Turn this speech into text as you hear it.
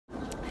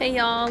Hey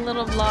y'all,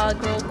 little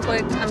vlog real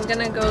quick. I'm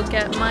gonna go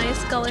get my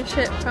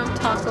scholarship from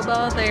Taco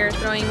Bell. They're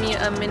throwing me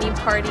a mini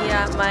party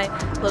at my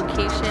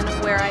location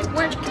where I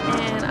work,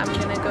 and I'm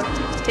gonna go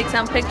take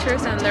some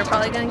pictures, and they're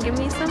probably gonna give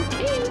me some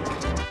cake.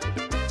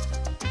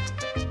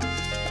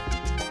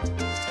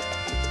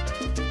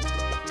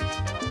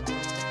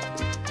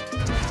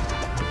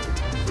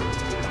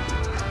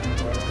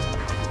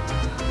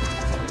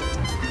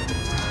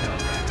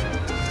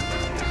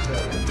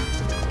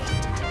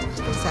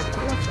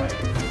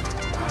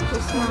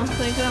 No,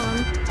 estoy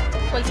grabando.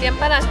 Volteen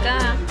para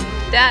acá.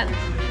 Dad.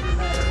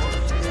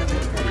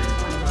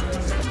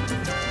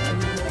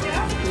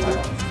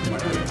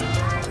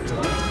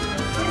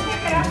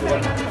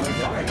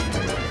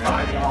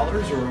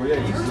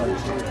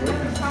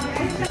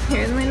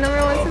 Here's my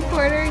 #1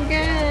 supporter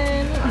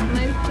again.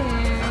 My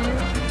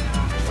parents.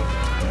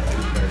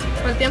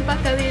 Volteen para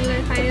acá,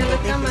 dile hi a la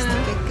cámara.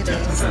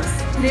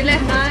 Dile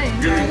hi.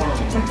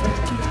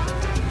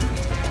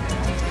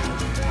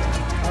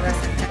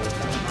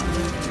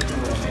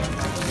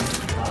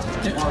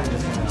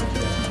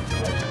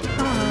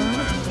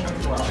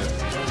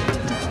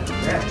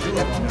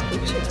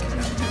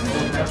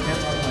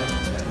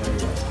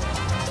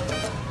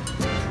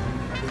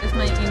 It's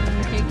my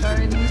eating cake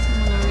already.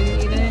 Someone already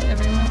ate it.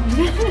 Everyone.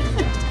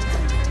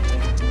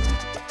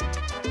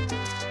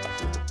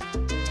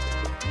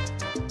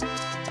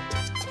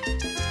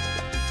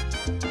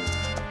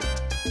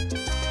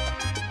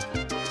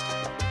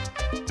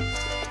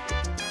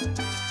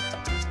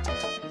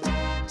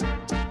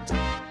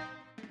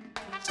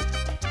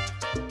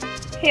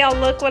 Hey y'all,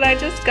 look what I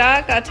just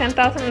got. Got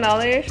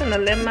 $10,000 from the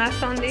Lip Mask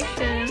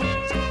Foundation.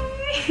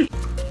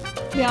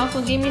 They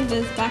also gave me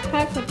this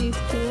backpack with these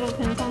cute little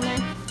pins on there.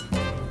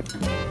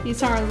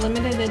 These are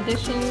limited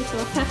editions. So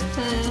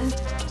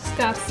just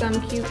got some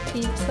cute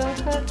Pizza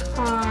Hut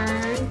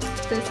cards.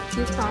 This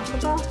cute Taco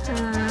Bell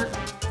hat.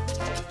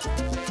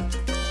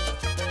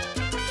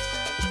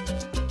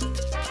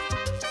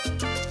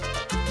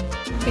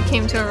 We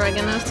came to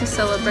Oregano's to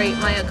celebrate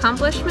my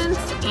accomplishments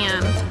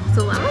and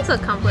Zulema's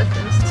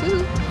accomplishments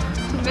too.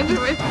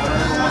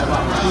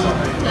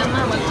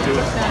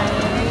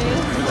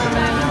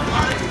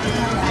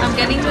 I'm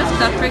getting this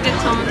stuff for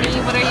Gatoni.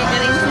 What are you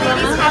getting, Zulema?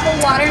 These apple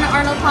water and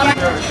Arnold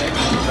powder.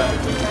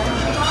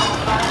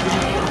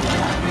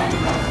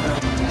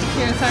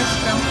 Here's our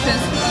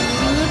scrumptious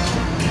food.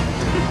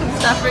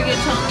 Stuff for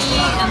Gatoni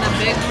and the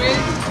big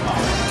rig.